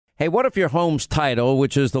Hey, what if your home's title,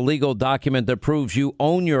 which is the legal document that proves you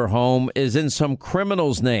own your home, is in some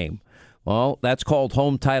criminal's name? Well, that's called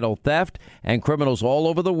home title theft, and criminals all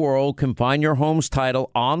over the world can find your home's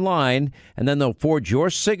title online, and then they'll forge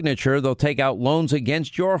your signature. They'll take out loans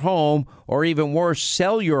against your home, or even worse,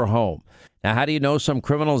 sell your home. Now, how do you know some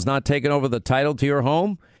criminal is not taking over the title to your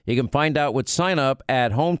home? You can find out with sign up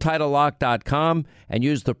at HometitleLock.com and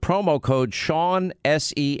use the promo code Sean,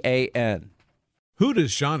 SEAN. Who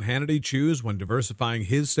does Sean Hannity choose when diversifying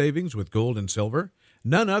his savings with gold and silver?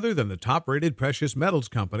 None other than the top-rated precious metals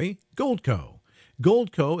company, Goldco.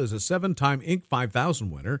 Goldco is a 7-time Inc.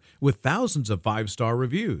 5000 winner with thousands of 5-star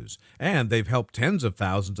reviews, and they've helped tens of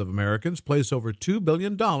thousands of Americans place over $2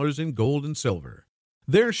 billion in gold and silver.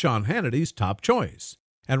 They're Sean Hannity's top choice.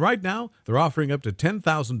 And right now, they're offering up to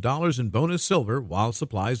 $10,000 in bonus silver while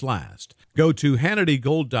supplies last. Go to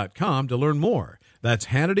HannityGold.com to learn more. That's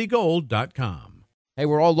HannityGold.com. Hey,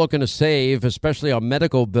 we're all looking to save, especially on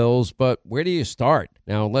medical bills, but where do you start?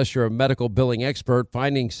 Now, unless you're a medical billing expert,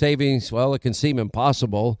 finding savings, well, it can seem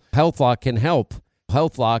impossible. HealthLock can help.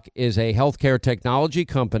 HealthLock is a healthcare technology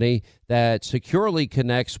company that securely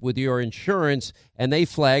connects with your insurance, and they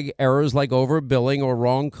flag errors like overbilling or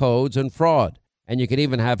wrong codes and fraud. And you can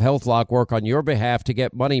even have HealthLock work on your behalf to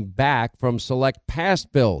get money back from select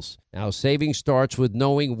past bills. Now, saving starts with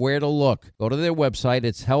knowing where to look. Go to their website.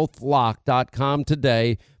 It's healthlock.com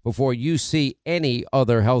today before you see any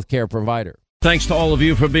other healthcare provider. Thanks to all of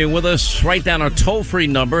you for being with us. Write down our toll-free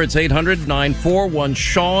number. It's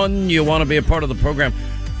 800-941-SEAN. You want to be a part of the program.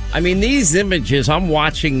 I mean, these images I'm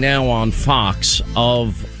watching now on Fox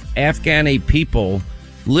of Afghani people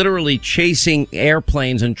literally chasing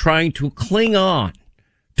airplanes and trying to cling on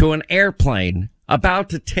to an airplane about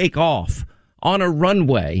to take off on a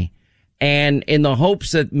runway, and in the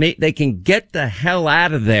hopes that they can get the hell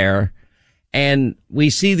out of there. And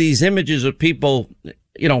we see these images of people,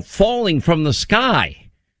 falling from the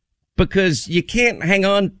sky because you can't hang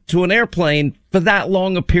on to an airplane for that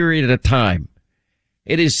long a period of time.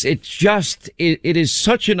 It is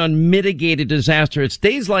such an unmitigated disaster. It's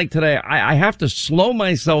days like today. I have to slow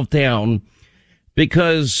myself down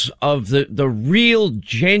because of the real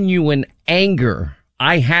genuine anger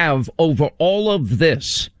I have over all of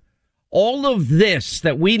this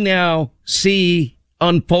that we now see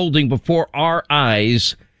unfolding before our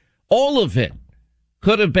eyes. All of it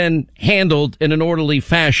could have been handled in an orderly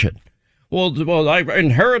fashion. Well, I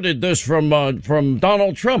inherited this from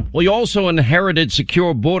Donald Trump. Well, you also inherited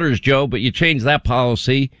secure borders, Joe, but you changed that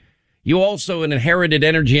policy. You also inherited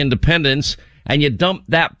energy independence, and you dumped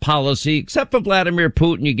that policy, except for Vladimir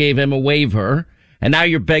Putin. You gave him a waiver, and now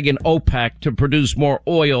you're begging OPEC to produce more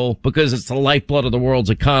oil because it's the lifeblood of the world's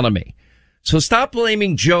economy. So stop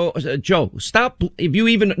blaming Joe, stop, if you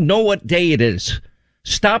even know what day it is,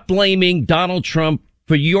 stop blaming Donald Trump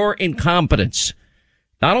for your incompetence.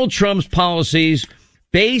 Donald Trump's policies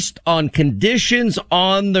based on conditions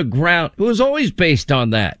on the ground. It was always based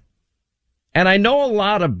on that. And I know a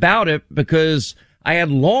lot about it because I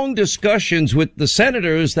had long discussions with the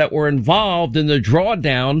senators that were involved in the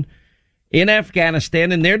drawdown in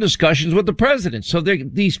Afghanistan and their discussions with the president. So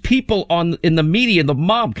these people in the media, the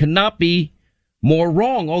mob, cannot be more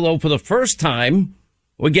wrong. Although for the first time,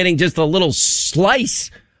 we're getting just a little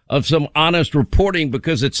slice of some honest reporting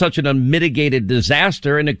because it's such an unmitigated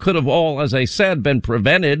disaster, and it could have all, as I said, been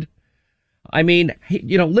prevented. I mean,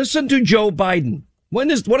 listen to Joe Biden.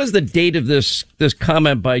 What is the date of this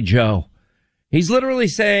comment by Joe? He's literally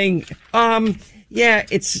saying,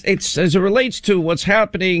 it's as it relates to what's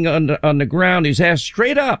happening on the ground. He's asked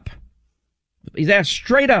straight up,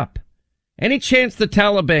 any chance the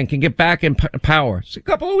Taliban can get back in power? It's a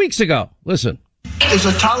couple of weeks ago. Listen. Is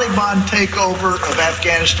a Taliban takeover of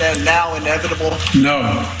Afghanistan now inevitable?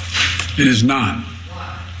 No, it is not.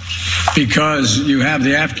 Because you have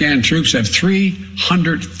the Afghan troops have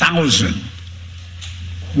 300,000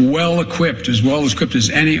 well equipped as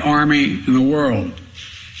any army in the world,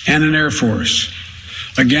 and an air force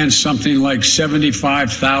against something like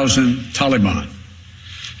 75,000 Taliban.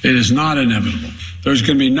 It is not inevitable. There's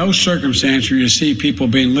going to be no circumstance where you see people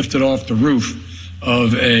being lifted off the roof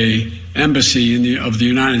of a embassy of the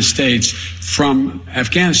United States from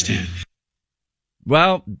Afghanistan.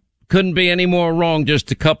 Well, couldn't be any more wrong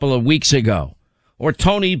just a couple of weeks ago. Or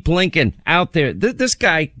Tony Blinken out there. This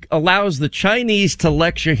guy allows the Chinese to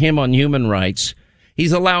lecture him on human rights.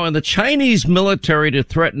 He's allowing the Chinese military to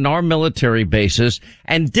threaten our military bases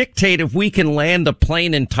and dictate if we can land a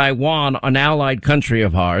plane in Taiwan, an allied country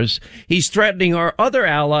of ours. He's threatening our other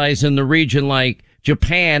allies in the region like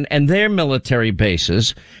Japan and their military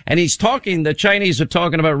bases. And the Chinese are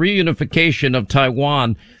talking about reunification of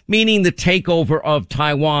Taiwan, meaning the takeover of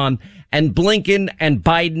Taiwan. And Blinken and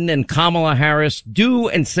Biden and Kamala Harris do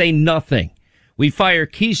and say nothing. We fire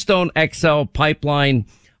Keystone XL pipeline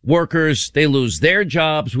workers. They lose their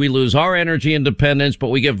jobs. We lose our energy independence, but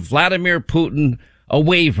we give Vladimir Putin a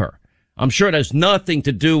waiver. I'm sure it has nothing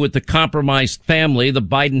to do with the compromised family, the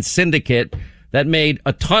Biden syndicate that made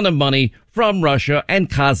a ton of money from Russia and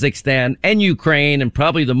Kazakhstan and Ukraine and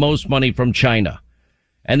probably the most money from China.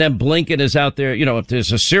 And then Blinken is out there, if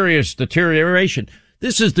there's a serious deterioration.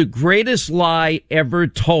 This is the greatest lie ever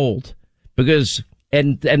told because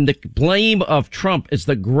and the blame of Trump is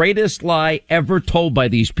the greatest lie ever told by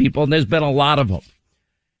these people. And there's been a lot of them.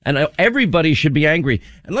 And everybody should be angry.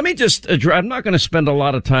 And let me just address, I'm not going to spend a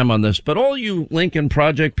lot of time on this, but all you Lincoln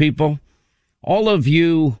Project people, all of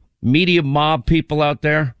you media mob people out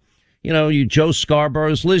there, you Joe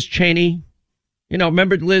Scarboroughs, Liz Cheney,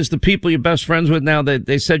 remember Liz, the people you're best friends with now,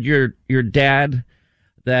 they said your dad,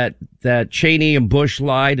 that Cheney and Bush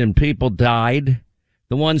lied and people died.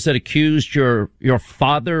 The ones that accused your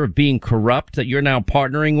father of being corrupt that you're now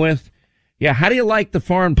partnering with. Yeah. How do you like the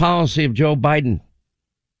foreign policy of Joe Biden?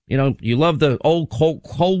 You love the old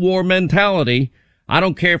Cold War mentality. I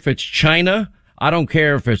don't care if it's China. I don't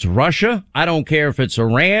care if it's Russia. I don't care if it's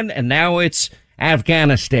Iran. And now it's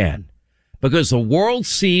Afghanistan. Because the world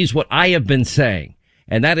sees what I have been saying.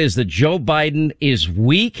 And that is that Joe Biden is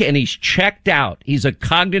weak and he's checked out. He's a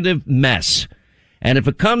cognitive mess. And if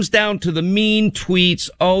it comes down to the mean tweets,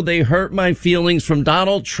 they hurt my feelings from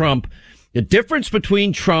Donald Trump. The difference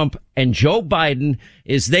between Trump and Joe Biden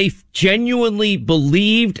is they genuinely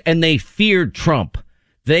believed and they feared Trump.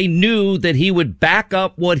 They knew that he would back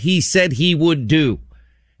up what he said he would do.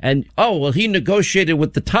 And, he negotiated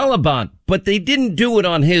with the Taliban, but they didn't do it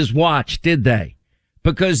on his watch, did they?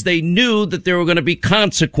 Because they knew that there were going to be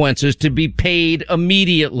consequences to be paid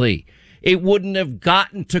immediately. It wouldn't have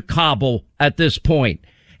gotten to Kabul at this point.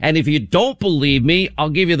 And if you don't believe me, I'll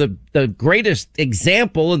give you the greatest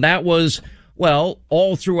example. And that was,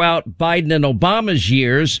 all throughout Biden and Obama's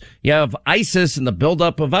years, you have ISIS and the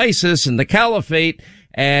buildup of ISIS and the caliphate.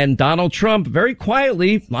 And Donald Trump, very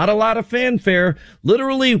quietly, not a lot of fanfare,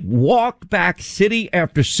 literally walked back city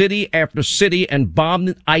after city after city and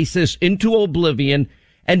bombed ISIS into oblivion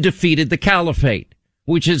and defeated the caliphate,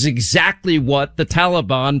 which is exactly what the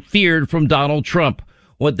Taliban feared from Donald Trump.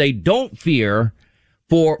 What they don't fear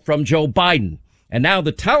from Joe Biden. And now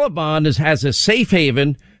the Taliban has a safe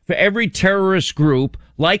haven for every terrorist group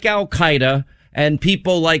like Al Qaeda and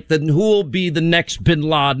people like who will be the next bin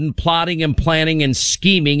Laden, plotting and planning and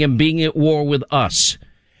scheming and being at war with us.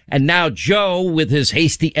 And now Joe, with his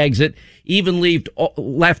hasty exit, even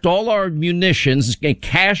left all our munitions, a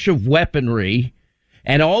cache of weaponry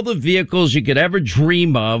and all the vehicles you could ever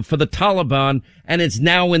dream of for the Taliban, and it's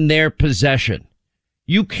now in their possession.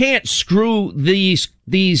 You can't screw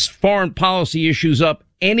these foreign policy issues up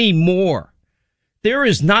anymore. There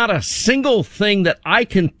is not a single thing that I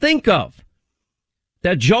can think of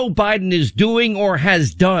that Joe Biden is doing or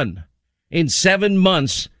has done in 7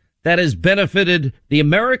 months that has benefited the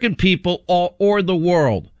American people or the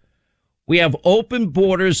world. We have open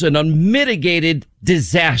borders, an unmitigated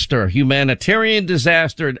disaster, humanitarian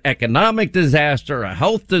disaster, an economic disaster, a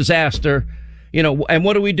health disaster. And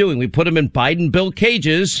what are we doing? We put them in Biden-built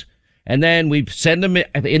cages, and then we send them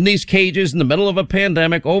in these cages in the middle of a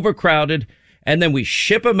pandemic, overcrowded, and then we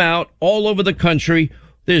ship them out all over the country.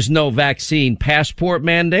 There's no vaccine passport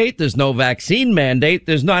mandate. There's no vaccine mandate.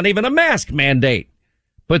 There's not even a mask mandate.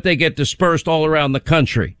 But they get dispersed all around the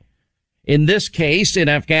country. In this case, in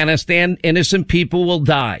Afghanistan, innocent people will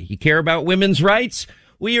die. You care about women's rights?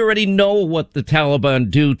 We already know what the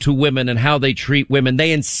Taliban do to women and how they treat women.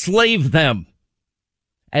 They enslave them.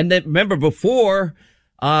 And then remember, before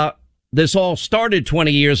this all started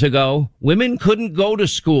 20 years ago, women couldn't go to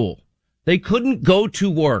school. They couldn't go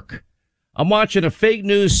to work. I'm watching a fake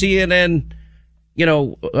news CNN,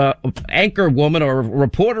 anchor woman or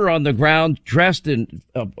reporter on the ground dressed in,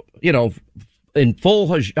 in full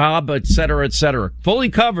hijab, et cetera, fully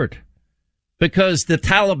covered because the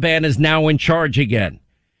Taliban is now in charge again.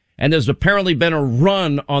 And there's apparently been a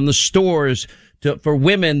run on the stores for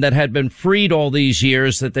women that had been freed all these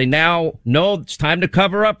years that they now know it's time to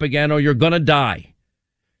cover up again or you're going to die.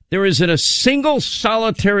 There isn't a single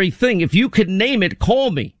solitary thing. If you could name it,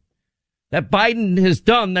 call me. That Biden has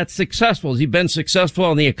done that's successful. Has he been successful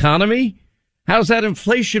on the economy? How's that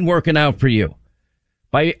inflation working out for you?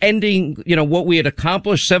 By ending, what we had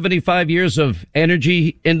accomplished, 75 years of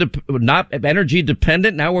not energy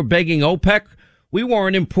dependent. Now we're begging OPEC. We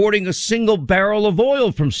weren't importing a single barrel of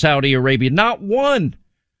oil from Saudi Arabia, not one.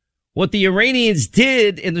 What the Iranians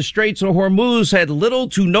did in the Straits of Hormuz had little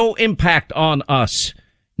to no impact on us.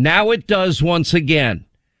 Now it does once again,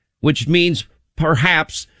 which means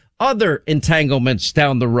perhaps other entanglements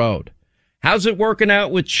down the road. How's it working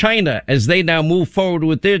out with China as they now move forward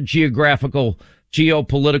with their geopolitical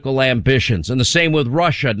ambitions? And the same with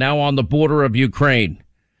Russia, now on the border of Ukraine.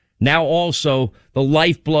 Now also the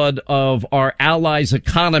lifeblood of our allies'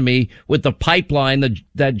 economy with the pipeline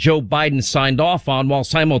that Joe Biden signed off on while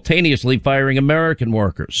simultaneously firing American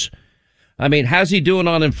workers. I mean, how's he doing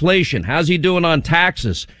on inflation? How's he doing on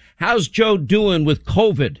taxes? How's Joe doing with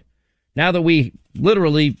COVID? Now that we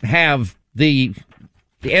literally have the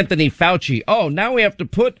Anthony Fauci. Oh, now we have to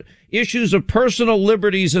put issues of personal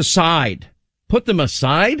liberties aside. Put them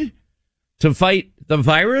aside to fight the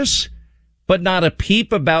virus? But not a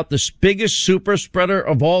peep about this biggest super spreader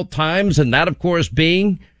of all times, and that, of course,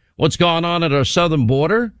 being what's going on at our southern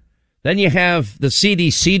border. Then you have the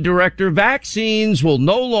CDC director. Vaccines will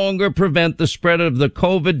no longer prevent the spread of the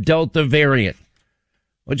COVID Delta variant,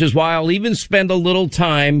 which is why I'll even spend a little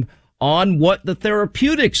time on what the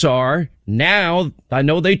therapeutics are. Now, I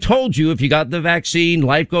know they told you if you got the vaccine,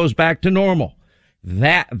 life goes back to normal.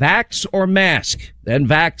 Vax or mask, then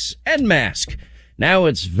vax and mask. Now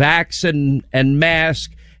it's vax and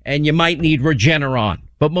mask, and you might need Regeneron.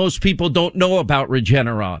 But most people don't know about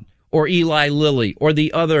Regeneron or Eli Lilly or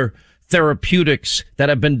the other therapeutics that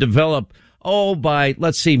have been developed, by,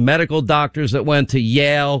 let's see, medical doctors that went to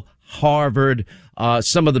Yale, Harvard,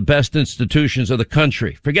 some of the best institutions of the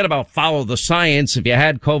country. Forget about follow the science. If you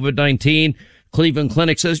had COVID-19, Cleveland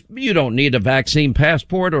Clinic says you don't need a vaccine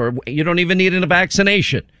passport or you don't even need a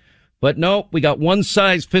vaccination. But no, we got one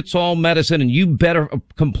size fits all medicine, and you better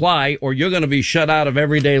comply or you're going to be shut out of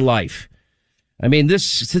everyday life. I mean,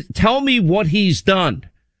 tell me what he's done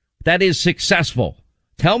that is successful.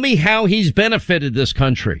 Tell me how he's benefited this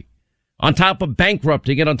country on top of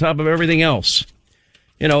bankrupting it, on top of everything else.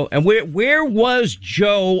 You know, and where was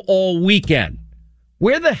Joe all weekend?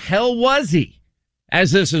 Where the hell was he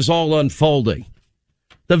as this is all unfolding?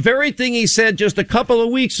 The very thing he said just a couple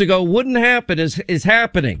of weeks ago wouldn't happen is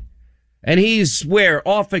happening. And he's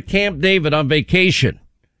off at Camp David on vacation.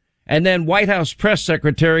 And then White House Press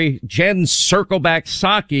Secretary Jen Circleback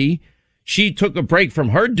Psaki, she took a break from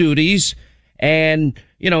her duties. And,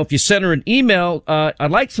 if you send her an email,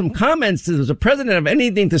 I'd like some comments. Does the president have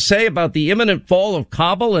anything to say about the imminent fall of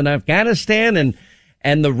Kabul and Afghanistan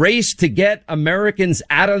and the race to get Americans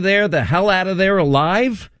out of there, the hell out of there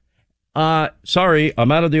alive? Sorry,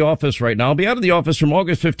 I'm out of the office right now. I'll be out of the office from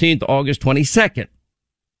August 15th to August 22nd.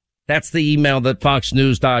 That's the email that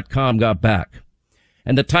FoxNews.com got back.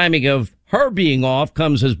 And the timing of her being off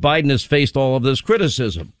comes as Biden has faced all of this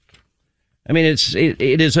criticism. I mean,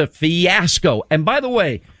 it is a fiasco. And by the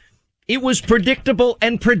way, it was predictable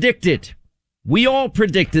and predicted. We all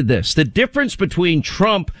predicted this. The difference between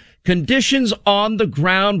Trump, conditions on the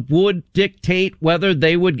ground would dictate whether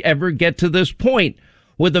they would ever get to this point,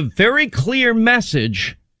 with a very clear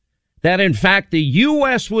message that, in fact, the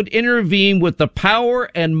U.S. would intervene with the power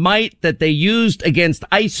and might that they used against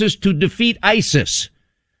ISIS to defeat ISIS,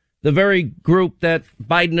 the very group that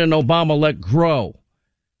Biden and Obama let grow.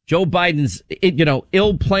 Joe Biden's,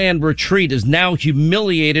 ill-planned retreat has now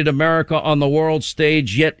humiliated America on the world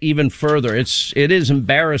stage yet even further. It is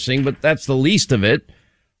embarrassing, but that's the least of it.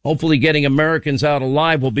 Hopefully getting Americans out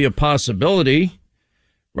alive will be a possibility.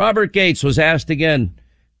 Robert Gates was asked again.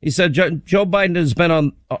 He said Joe Biden has been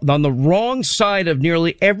on the wrong side of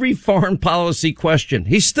nearly every foreign policy question.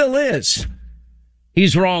 He still is.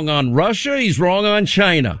 He's wrong on Russia. He's wrong on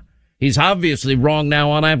China. He's obviously wrong now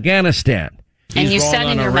on Afghanistan. And you said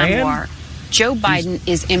in your memoir, Joe Biden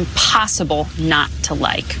is impossible not to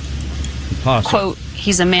like. Impossible. Quote,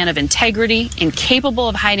 he's a man of integrity, incapable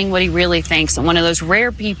of hiding what he really thinks, and one of those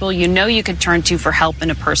rare people you could turn to for help in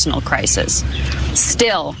a personal crisis.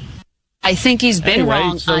 Still, I think he's been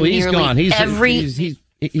wrong so on he's nearly gone. every...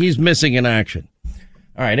 He's missing in action.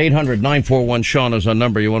 All right, 800-941-SEAN is our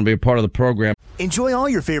number. You want to be a part of the program. Enjoy all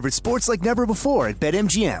your favorite sports like never before at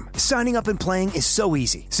BetMGM. Signing up and playing is so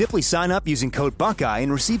easy. Simply sign up using code Buckeye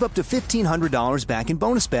and receive up to $1,500 back in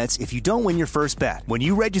bonus bets if you don't win your first bet. When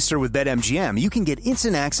you register with BetMGM, you can get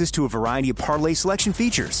instant access to a variety of parlay selection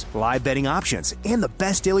features, live betting options, and the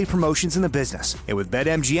best daily promotions in the business. And with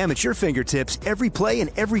BetMGM at your fingertips, every play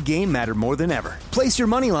and every game matter more than ever. Place your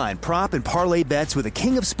moneyline, prop, and parlay bets with the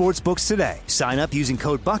king of sportsbooks today. Sign up using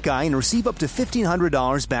code Buckeye and receive up to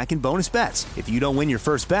 $1,500 back in bonus bets if you don't win your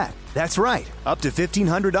first bet. That's right, up to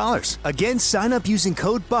 $1,500. Again, sign up using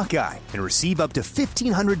code Buckeye and receive up to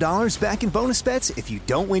 $1,500 back in bonus bets if you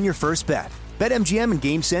don't win your first bet. BetMGM and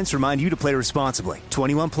GameSense remind you to play responsibly.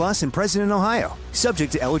 21 plus and present in Ohio.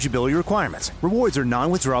 Subject to eligibility requirements. Rewards are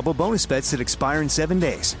non-withdrawable bonus bets that expire in 7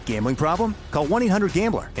 days. Gambling problem? Call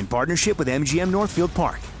 1-800-GAMBLER in partnership with MGM Northfield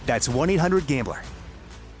Park. That's 1-800-GAMBLER.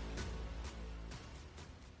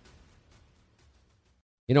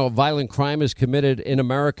 You know, a violent crime is committed in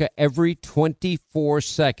America every 24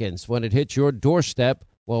 seconds. When it hits your doorstep,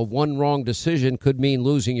 well, one wrong decision could mean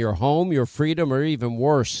losing your home, your freedom, or even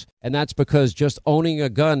worse. And that's because just owning a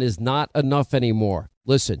gun is not enough anymore.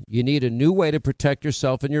 Listen, you need a new way to protect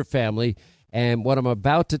yourself and your family. And what I'm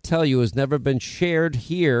about to tell you has never been shared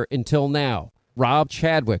here until now. Rob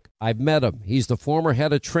Chadwick, I've met him. He's the former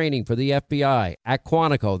head of training for the FBI at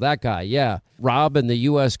Quantico, that guy, yeah. Rob and the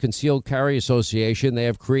U.S. Concealed Carry Association, they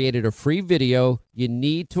have created a free video you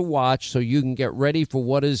need to watch so you can get ready for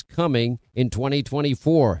what is coming in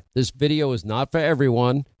 2024. This video is not for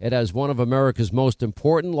everyone. It has one of America's most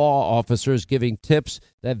important law officers giving tips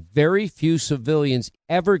that very few civilians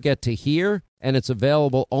ever get to hear, and it's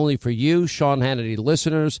available only for you, Sean Hannity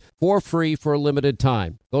listeners, for free for a limited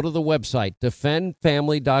time. Go to the website,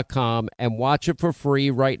 defendfamily.com, and watch it for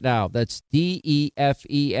free right now. That's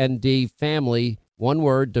DEFEND, family, one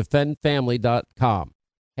word, defendfamily.com.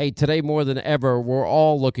 Hey, today more than ever, we're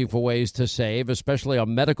all looking for ways to save, especially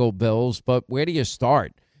on medical bills, but where do you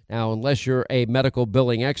start? Now, unless you're a medical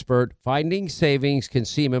billing expert, finding savings can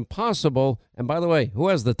seem impossible. And by the way, who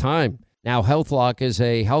has the time? Now, HealthLock is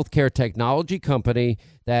a healthcare technology company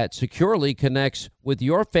that securely connects with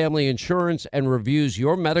your family insurance and reviews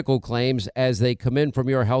your medical claims as they come in from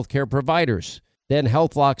your healthcare providers. Then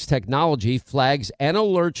HealthLock's technology flags and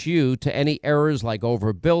alerts you to any errors like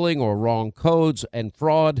overbilling or wrong codes and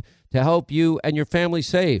fraud to help you and your family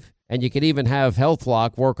save. And you can even have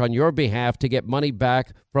HealthLock work on your behalf to get money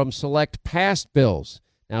back from select past bills.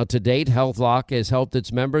 Now, to date, HealthLock has helped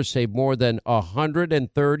its members save more than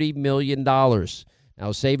 $130 million.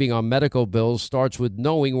 Now, saving on medical bills starts with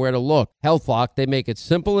knowing where to look. HealthLock, they make it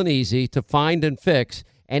simple and easy to find and fix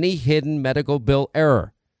any hidden medical bill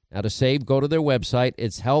error. Now, to save, go to their website.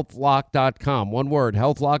 It's healthlock.com. One word,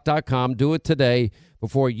 healthlock.com. Do it today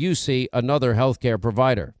before you see another healthcare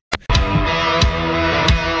provider.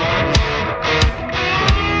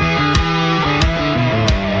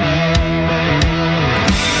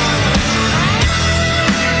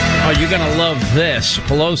 Oh, you're going to love this.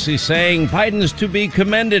 Pelosi saying Biden is to be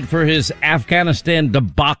commended for his Afghanistan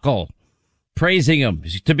debacle. Praising him.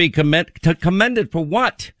 To be commended for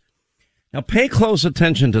what? Now, pay close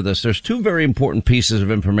attention to this. There's two very important pieces of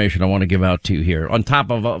information I want to give out to you here. On top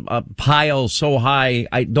of a pile so high,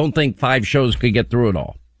 I don't think 5 shows could get through it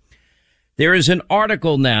all. There is an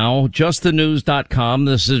article now, justthenews.com.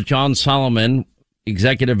 This is John Solomon,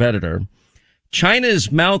 executive editor. China's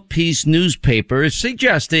mouthpiece newspaper is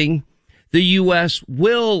suggesting the U.S.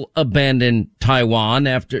 will abandon Taiwan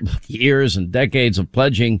after years and decades of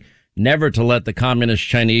pledging never to let the communist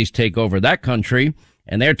Chinese take over that country.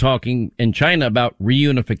 And they're talking in China about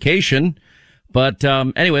reunification. But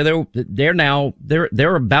anyway,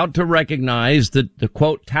 they're about to recognize the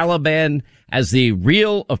quote Taliban as the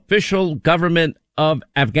real official government of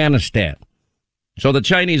Afghanistan. So the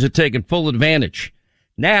Chinese are taking full advantage.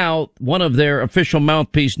 Now, one of their official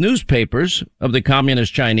mouthpiece newspapers of the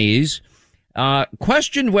communist Chinese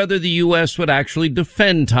questioned whether the U.S. would actually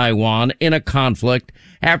defend Taiwan in a conflict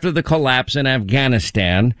after the collapse in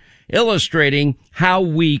Afghanistan, illustrating how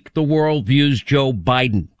weak the world views Joe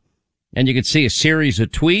Biden. And you can see a series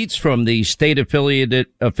of tweets from the state affiliated.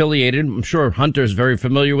 I'm sure Hunter's very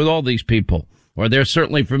familiar with all these people, or they're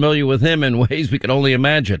certainly familiar with him in ways we could only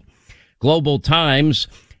imagine. Global Times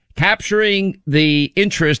capturing the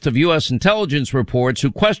interest of U.S. intelligence reports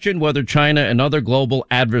who question whether China and other global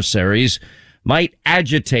adversaries might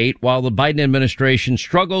agitate while the Biden administration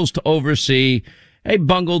struggles to oversee a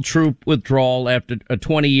bungled troop withdrawal after a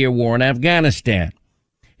 20-year war in Afghanistan.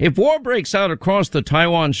 If war breaks out across the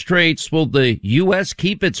Taiwan Straits, will the U.S.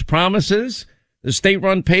 keep its promises? The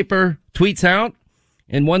state-run paper tweets out.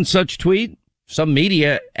 In one such tweet, some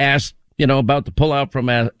media asked, about the pullout from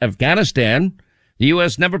Afghanistan. The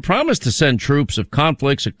U.S. never promised to send troops if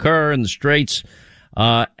conflicts occur in the Straits.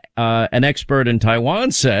 An expert in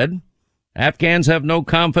Taiwan said, Afghans have no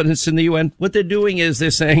confidence in the UN. What they're doing is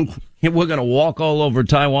they're saying, we're going to walk all over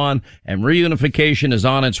Taiwan and reunification is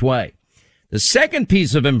on its way. The second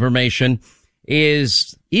piece of information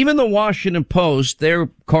is even the Washington Post, their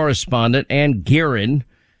correspondent, Ann Gearin,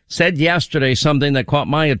 said yesterday something that caught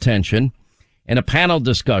my attention in a panel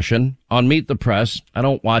discussion on Meet the Press. I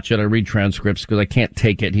don't watch it. I read transcripts because I can't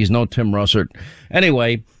take it. He's no Tim Russert.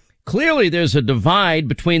 Anyway, clearly there's a divide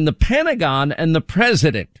between the Pentagon and the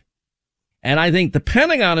president. And I think the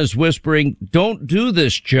Pentagon is whispering, don't do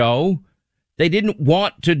this, Joe. They didn't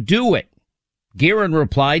want to do it. Guerin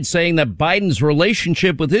replied, saying that Biden's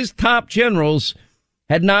relationship with his top generals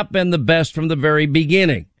had not been the best from the very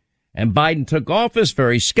beginning. And Biden took office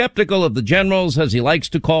very skeptical of the generals, as he likes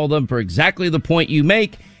to call them, for exactly the point you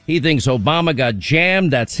make. He thinks Obama got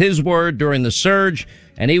jammed, that's his word, during the surge,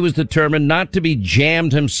 and he was determined not to be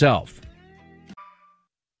jammed himself.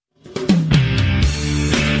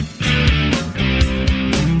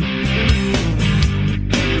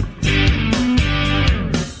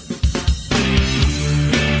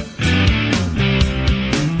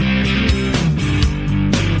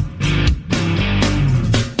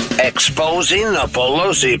 Exposing the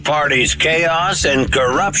Pelosi party's chaos and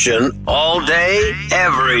corruption all day,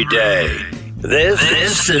 every day.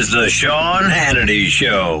 This is the Sean Hannity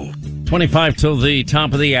Show. 25 till the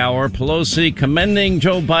top of the hour. Pelosi commending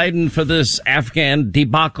Joe Biden for this Afghan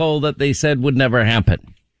debacle that they said would never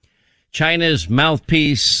happen. China's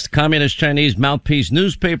mouthpiece, Communist Chinese mouthpiece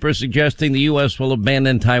newspaper suggesting the U.S. will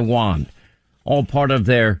abandon Taiwan. All part of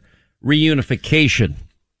their reunification,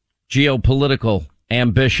 geopolitical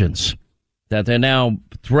ambitions, that they're now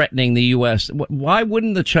threatening the U.S. Why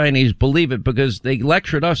wouldn't the Chinese believe it? Because they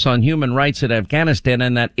lectured us on human rights in Afghanistan,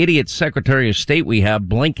 and that idiot Secretary of State we have,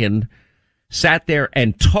 Blinken, sat there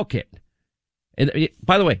and took it.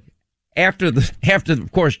 By the way, after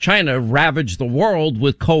of course China ravaged the world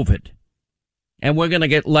with COVID, and we're going to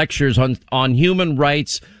get lectures on human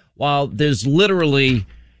rights while there's literally,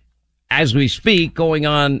 as we speak, going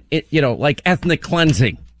on, like ethnic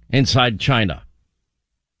cleansing inside China.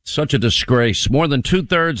 Such a disgrace. More than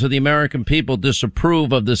 2/3 of the American people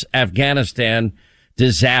disapprove of this Afghanistan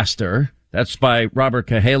disaster. That's by Robert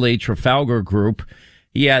Cahaley, Trafalgar Group.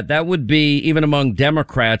 Yeah, that would be, even among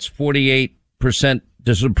Democrats, 48%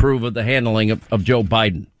 disapprove of the handling of Joe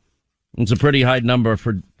Biden. It's a pretty high number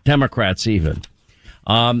for Democrats even.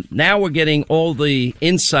 Now we're getting all the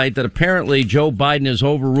insight that apparently Joe Biden is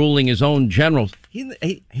overruling his own generals.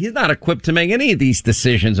 He's not equipped to make any of these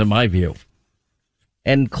decisions, in my view.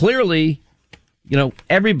 And clearly,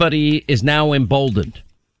 everybody is now emboldened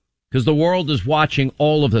because the world is watching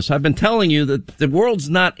all of this. I've been telling you that the world's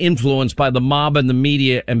not influenced by the mob and the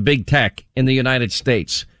media and big tech in the United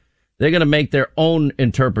States. They're going to make their own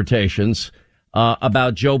interpretations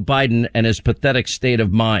about Joe Biden and his pathetic state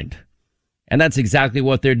of mind. And that's exactly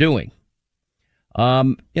what they're doing.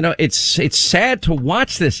 It's sad to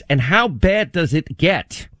watch this. And how bad does it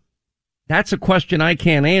get? That's a question I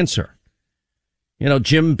can't answer.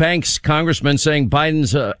 Jim Banks, congressman, saying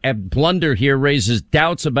Biden's blunder here raises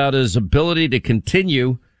doubts about his ability to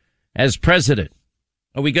continue as president.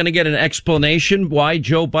 Are we going to get an explanation why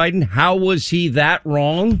Joe Biden? How was he that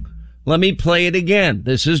wrong? Let me play it again.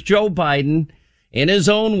 This is Joe Biden in his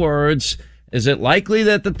own words. Is it likely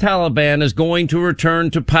that the Taliban is going to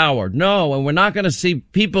return to power? No, and we're not going to see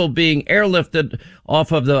people being airlifted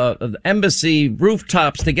off of the embassy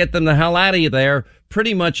rooftops to get them the hell out of there.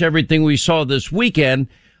 Pretty much everything we saw this weekend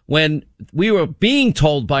when we were being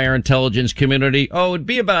told by our intelligence community, it'd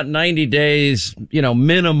be about 90 days,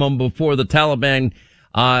 minimum before the Taliban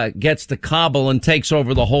gets to Kabul and takes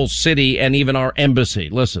over the whole city and even our embassy.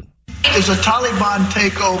 Listen. Is a Taliban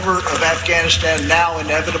takeover of Afghanistan now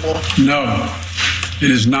inevitable? No, it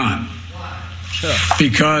is not.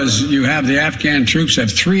 Because you have the Afghan troops have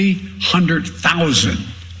 300,000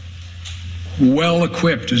 well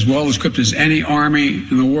equipped as any army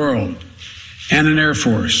in the world, and an air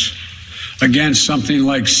force against something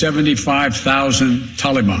like 75,000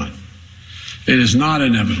 Taliban. It is not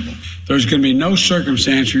inevitable. There's going to be no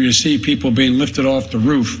circumstance where you see people being lifted off the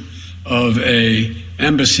roof of a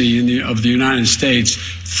embassy of the United States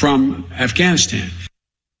from Afghanistan.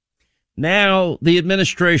 Now, the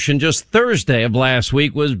administration just Thursday of last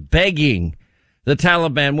week was begging the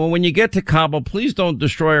Taliban, well, when you get to Kabul, please don't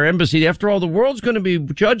destroy our embassy. After all, the world's going to be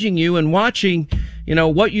judging you and watching,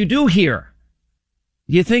 what you do here.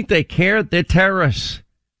 You think they care? They're terrorists.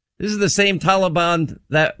 This is the same Taliban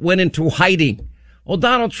that went into hiding. Well,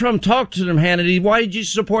 Donald Trump talked to them, Hannity. Why did you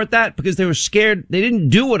support that? Because they were scared. They didn't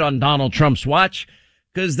do it on Donald Trump's watch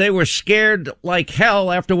because they were scared like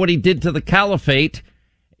hell after what he did to the caliphate,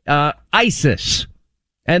 ISIS.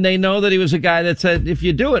 And they know that he was a guy that said, if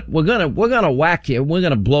you do it, we're going to whack you. We're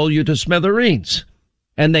going to blow you to smithereens.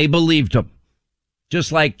 And they believed him.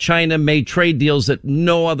 Just like China made trade deals that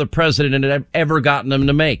no other president had ever gotten them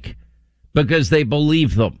to make because they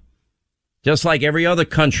believed them. just like every other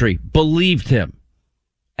country, believed him.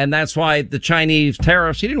 And that's why the Chinese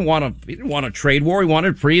tariffs, he didn't want a trade war. He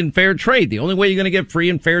wanted free and fair trade. The only way you're going to get free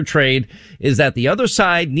and fair trade is that the other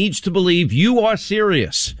side needs to believe you are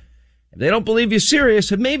serious. If they don't believe you're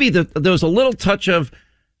serious, and maybe there was a little touch of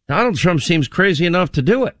Donald Trump seems crazy enough to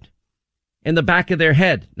do it in the back of their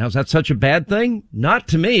head. Now, is that such a bad thing? Not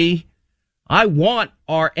to me. I want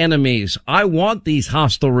our enemies. I want these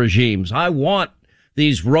hostile regimes. I want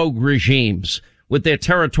these rogue regimes with their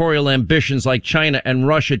territorial ambitions like China and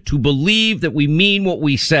Russia to believe that we mean what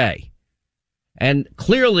we say. And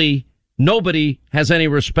clearly, nobody has any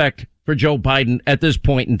respect for Joe Biden at this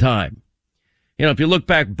point in time. You know, if you look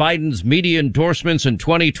back, Biden's media endorsements in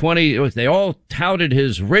 2020, they all touted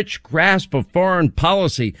his rich grasp of foreign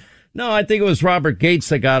policy. No, I think it was Robert Gates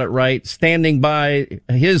that got it right, standing by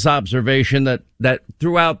his observation that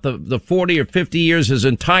throughout the 40 or 50 years, his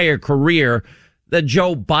entire career, that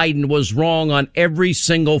Joe Biden was wrong on every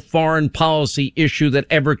single foreign policy issue that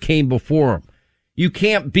ever came before him. You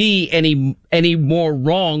can't be any more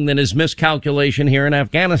wrong than his miscalculation here in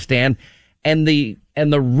Afghanistan and the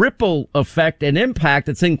ripple effect and impact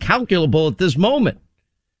that's incalculable at this moment.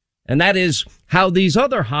 And that is how these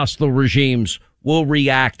other hostile regimes will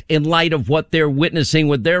react in light of what they're witnessing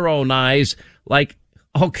with their own eyes. Like,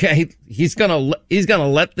 okay, he's gonna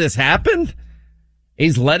let this happen?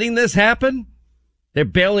 He's letting this happen? They're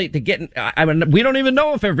getting, I mean, we don't even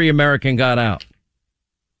know if every American got out.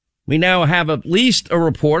 We now have at least a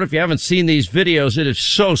report. If you haven't seen these videos, it is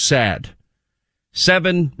so sad.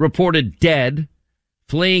 7 reported dead,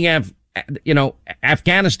 fleeing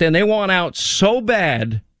Afghanistan. They want out so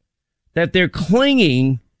bad that they're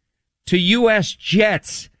clinging to U.S.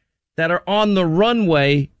 jets that are on the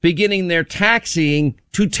runway, beginning their taxiing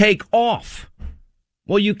to take off.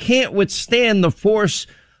 Well, you can't withstand the force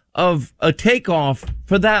of a takeoff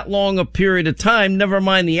for that long a period of time, never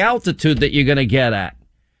mind the altitude that you're going to get at.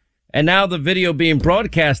 And now the video being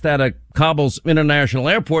broadcast out of Kabul's international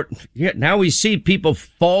airport, now we see people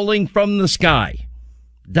falling from the sky,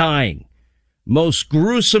 dying, most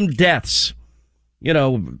gruesome deaths. You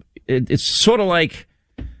know, it's sort of like,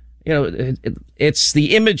 you know, it's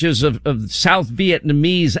the images of South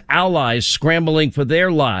Vietnamese allies scrambling for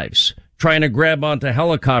their lives, trying to grab onto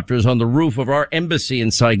helicopters on the roof of our embassy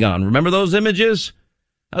in Saigon. Remember those images?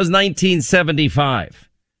 That was 1975.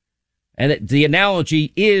 And the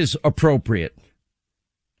analogy is appropriate.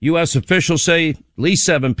 U.S. officials say at least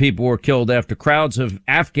 7 people were killed after crowds of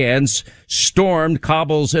Afghans stormed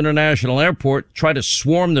Kabul's international airport, tried to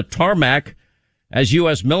swarm the tarmac as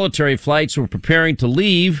U.S. military flights were preparing to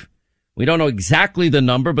leave. We don't know exactly the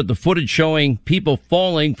number, but the footage showing people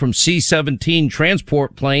falling from C-17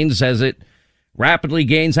 transport planes as it rapidly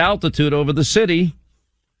gains altitude over the city.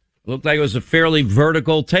 Looked like it was a fairly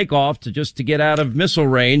vertical takeoff to get out of missile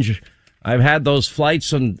range. I've had those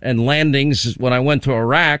flights and landings when I went to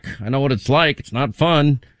Iraq. I know what it's like. It's not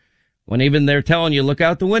fun. When even they're telling you, look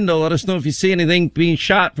out the window, let us know if you see anything being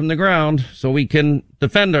shot from the ground so we can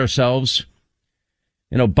defend ourselves.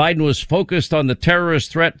 You know, Biden was focused on the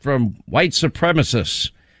terrorist threat from white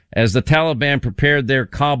supremacists as the Taliban prepared their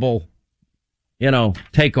Kabul,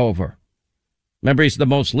 takeover. Remember, he's the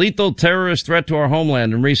most lethal terrorist threat to our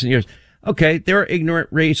homeland in recent years. Okay, there are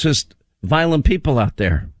ignorant, racist, violent people out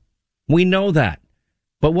there. We know that.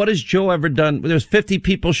 But what has Joe ever done? There's 50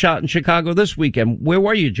 people shot in Chicago this weekend. Where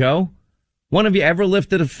were you, Joe? One of you ever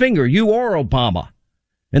lifted a finger, you or Obama,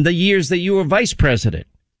 in the years that you were vice president?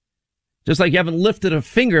 Just like you haven't lifted a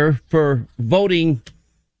finger for voting,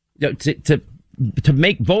 to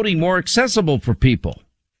make voting more accessible for people.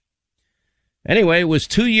 Anyway, it was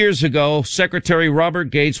 2 years ago, Secretary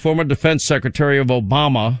Robert Gates, former defense secretary of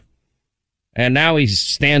Obama, and now he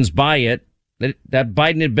stands by it, that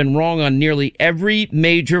Biden had been wrong on nearly every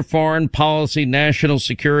major foreign policy, national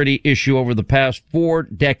security issue over the past 4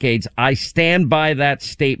 decades. I stand by that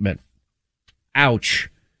statement. Ouch.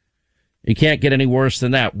 You can't get any worse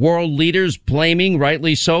than that. World leaders blaming,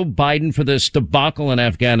 rightly so, Biden for this debacle in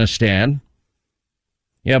Afghanistan.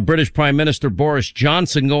 Yeah, British Prime Minister Boris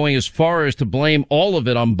Johnson going as far as to blame all of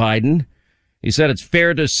it on Biden. He said it's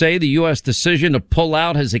fair to say the U.S. decision to pull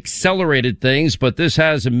out has accelerated things, but this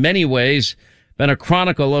has in many ways been a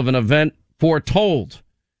chronicle of an event foretold.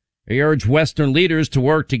 He urged Western leaders to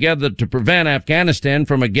work together to prevent Afghanistan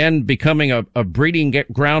from again becoming a breeding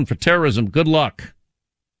ground for terrorism. Good luck.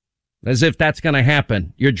 As if that's going to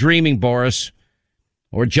happen. You're dreaming, Boris.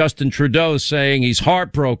 Or Justin Trudeau saying he's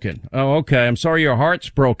heartbroken. Oh, okay. I'm sorry your heart's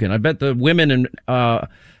broken. I bet the women in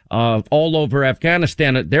all over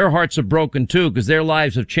Afghanistan, their hearts are broken too, because their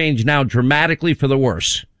lives have changed now dramatically for the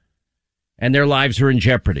worse. And their lives are in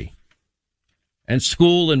jeopardy. and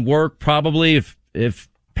school and work probably, if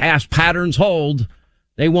past patterns hold,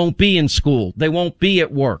 they won't be in school. They won't be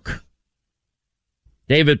at work.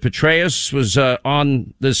 David Petraeus was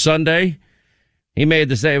on this Sunday. He made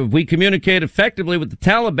the say, if we communicate effectively with the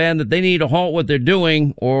Taliban that they need to halt what they're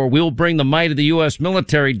doing, or we'll bring the might of the U.S.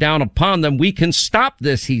 military down upon them, we can stop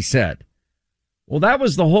this, he said. Well, that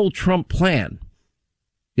was the whole Trump plan.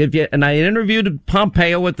 And I interviewed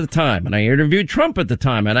Pompeo at the time, and I interviewed Trump at the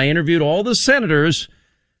time, and I interviewed all the senators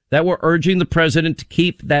that were urging the president to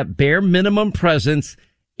keep that bare minimum presence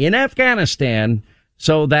in Afghanistan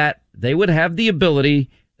so that they would have the ability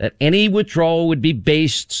that any withdrawal would be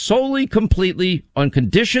based solely, completely on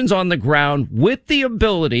conditions on the ground with the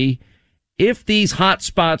ability if these hot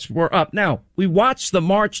spots were up. Now, we watched the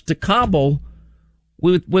march to Kabul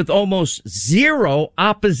with almost zero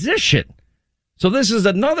opposition. So this is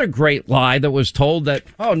another great lie that was told that,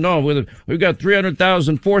 oh no, we've got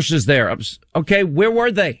 300,000 forces there. Okay, where were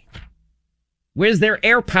they? Where's their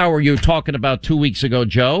air power you were talking about 2 weeks ago,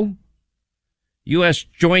 Joe? U.S.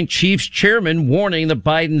 Joint Chiefs Chairman warning that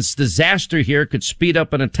Biden's disaster here could speed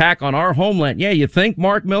up an attack on our homeland. Yeah, you think,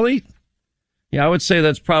 Mark Milley? Yeah, I would say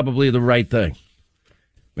that's probably the right thing.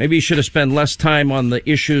 Maybe you should have spent less time on the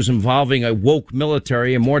issues involving a woke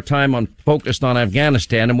military and more time focused on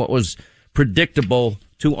Afghanistan and what was predictable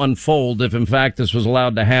to unfold if, in fact, this was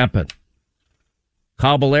allowed to happen.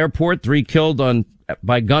 Kabul Airport, 3 killed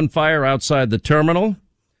by gunfire outside the terminal.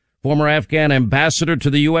 Former Afghan ambassador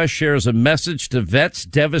to the U.S. shares a message to vets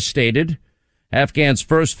devastated. Afghan's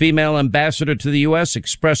first female ambassador to the U.S.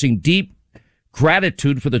 expressing deep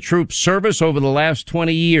gratitude for the troops' service over the last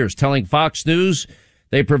 20 years, telling Fox News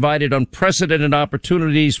they provided unprecedented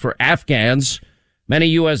opportunities for Afghans. Many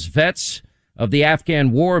U.S. vets of the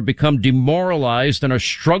Afghan war have become demoralized and are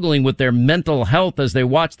struggling with their mental health as they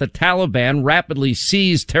watch the Taliban rapidly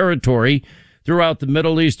seize territory throughout the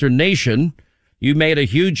Middle Eastern nation. You made a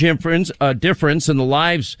huge difference in the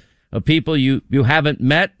lives of people you haven't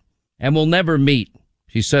met and will never meet,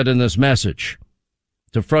 she said in this message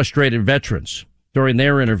to frustrated veterans during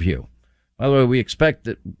their interview. By the way, we expect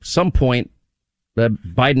at some point that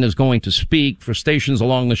Biden is going to speak. For stations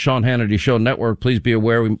along the Sean Hannity Show network, please be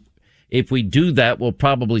aware, if we do that, we'll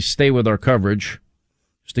probably stay with our coverage,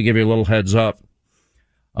 just to give you a little heads up.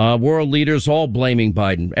 World leaders all blaming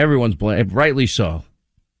Biden. Everyone's blaming, rightly so.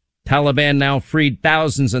 Taliban now freed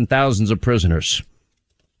thousands and thousands of prisoners.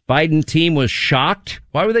 Biden team was shocked.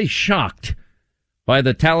 Why were they shocked by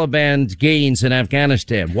the Taliban's gains in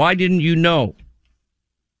Afghanistan? Why didn't you know?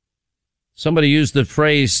 Somebody used the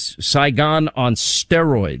phrase Saigon on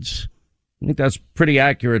steroids. I think that's a pretty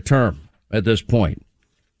accurate term at this point.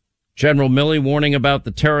 General Milley warning about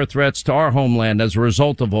the terror threats to our homeland as a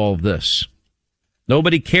result of all of this.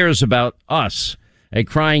 Nobody cares about us. A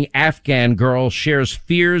crying Afghan girl shares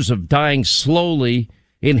fears of dying slowly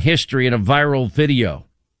in history in a viral video.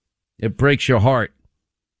 It breaks your heart.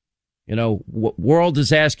 You know, world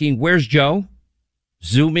is asking, where's Joe?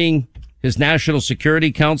 Zooming his National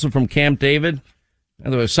Security Council from Camp David.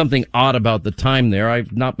 And there was something odd about the time there.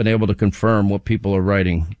 I've not been able to confirm what people are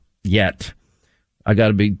writing yet. I got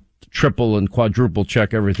to be triple and quadruple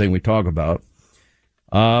check everything we talk about.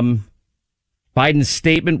 Biden's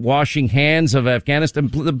statement washing hands of Afghanistan.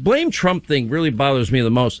 The blame Trump thing really bothers me the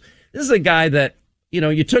most. This is a guy that, you know,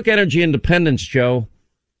 you took energy independence, Joe,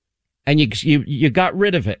 and you got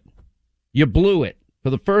rid of it. You blew it. For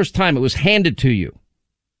the first time, it was handed to you.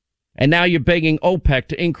 And now you're begging OPEC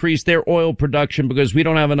to increase their oil production because we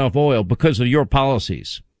don't have enough oil because of your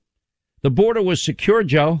policies. The border was secure,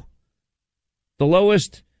 Joe. The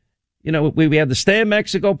lowest, you know, we had the stay in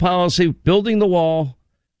Mexico policy, building the wall.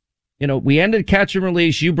 You know, we ended catch and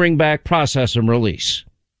release. You bring back process and release.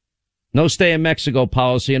 No stay in Mexico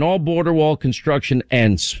policy, and all border wall construction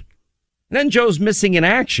ends. And then Joe's missing in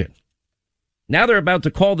action. Now they're about to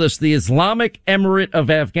call this the Islamic Emirate of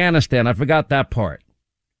Afghanistan. I forgot that part.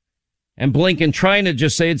 And Blinken trying to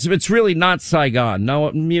just say it's really not Saigon. No,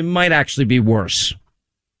 it might actually be worse.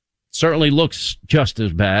 Certainly looks just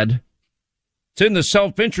as bad. It's in the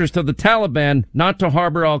self-interest of the Taliban not to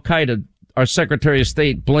harbor al-Qaeda. Our Secretary of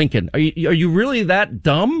State, Blinken. Are you really that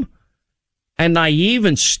dumb and naive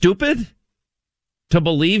and stupid to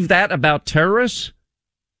believe that about terrorists?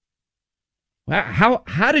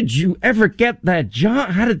 How did you ever get that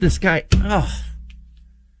job? How did this guy? Oh,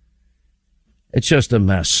 it's just a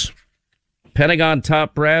mess. Pentagon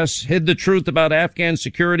top brass hid the truth about Afghan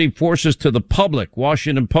security forces to the public.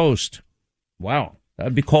 Washington Post. Wow,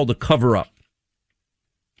 that'd be called a cover-up.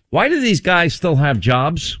 Why do these guys still have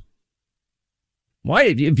jobs? Why,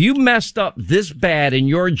 if you messed up this bad in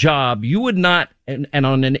your job, you would not, and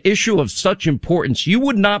on an issue of such importance, you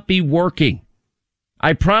would not be working.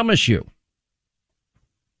 I promise you.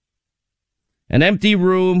 An empty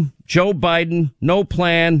room, Joe Biden, no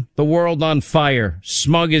plan, the world on fire,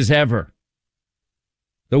 smug as ever.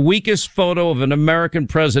 The weakest photo of an American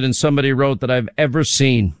president, somebody wrote, that I've ever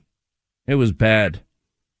seen. It was bad.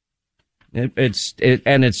 It's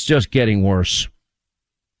just getting worse.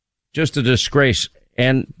 Just a disgrace.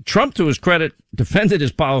 And Trump, to his credit, defended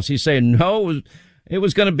his policy, saying, no, it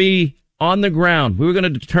was going to be on the ground. We were going to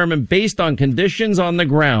determine based on conditions on the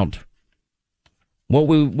ground what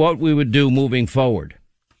we would do moving forward.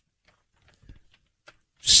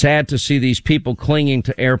 Sad to see these people clinging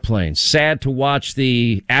to airplanes. Sad to watch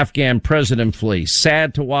the Afghan president flee.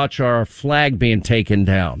 Sad to watch our flag being taken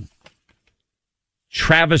down.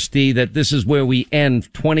 Travesty that this is where we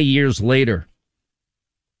end 20 years later.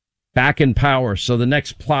 Back in power. So the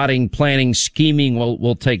next plotting, planning, scheming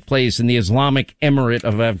will take place in the Islamic Emirate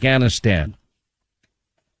of Afghanistan.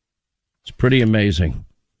 It's pretty amazing.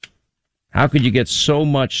 How could you get so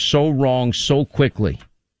much so wrong so quickly?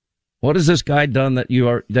 What has this guy done that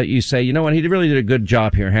you say, you know what, he really did a good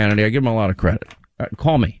job here, Hannity. I give him a lot of credit.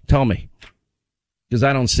 Call me. Tell me. Because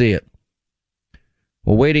I don't see it.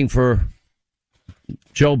 We're waiting for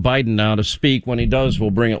Joe Biden now to speak. When he does, we'll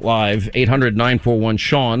bring it live.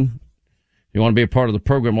 800-941-SEAN. If you want to be a part of the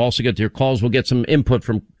program, we'll also get to your calls. We'll get some input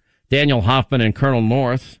from Daniel Hoffman and Colonel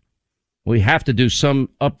North. We have to do some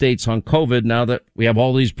updates on COVID now that we have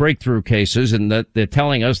all these breakthrough cases and that they're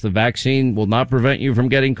telling us the vaccine will not prevent you from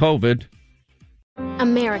getting COVID.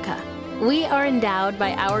 America. We are endowed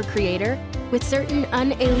by our Creator with certain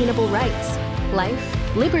unalienable rights: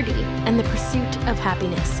 life, liberty, and the pursuit of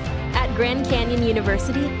happiness. At Grand Canyon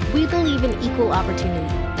University, we believe in equal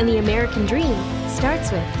opportunity, and the American dream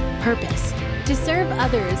starts with purpose. To serve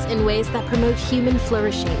others in ways that promote human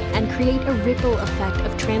flourishing and create a ripple effect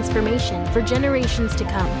of transformation for generations to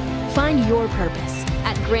come. Find your purpose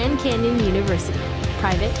at Grand Canyon University.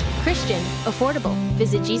 Private, Christian, affordable.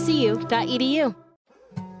 Visit gcu.edu.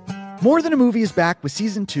 More Than a Movie is back with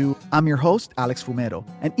Season 2. I'm your host, Alex Fumero,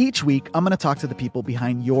 and each week I'm going to talk to the people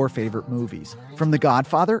behind your favorite movies. From The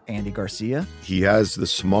Godfather, Andy Garcia. He has the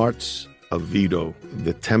smarts of Vito,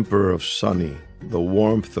 the temper of Sonny, the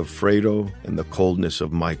warmth of Fredo, and the coldness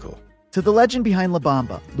of Michael. To the legend behind La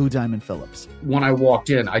Bamba, Lou Diamond Phillips. When I walked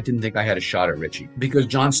in, I didn't think I had a shot at Richie because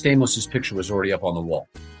John Stamos' picture was already up on the wall.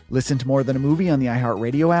 Listen to More Than a Movie on the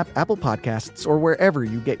iHeartRadio app, Apple Podcasts, or wherever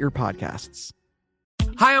you get your podcasts.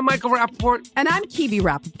 Hi, I'm Michael Rappaport. And I'm Kibi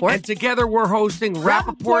Rappaport. And together we're hosting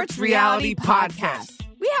Rappaport's Reality Podcast.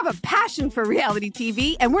 We have a passion for reality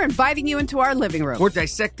TV, and we're inviting you into our living room. We're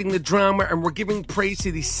dissecting the drama, and we're giving praise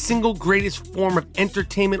to the single greatest form of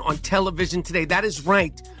entertainment on television today. That is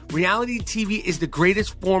right. Reality TV is the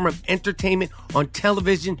greatest form of entertainment on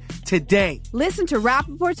television today. Listen to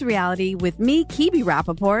Rappaport's Reality with me, Kibi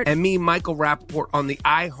Rappaport. And me, Michael Rappaport, on the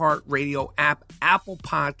iHeartRadio app, Apple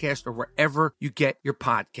Podcast, or wherever you get your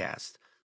podcast.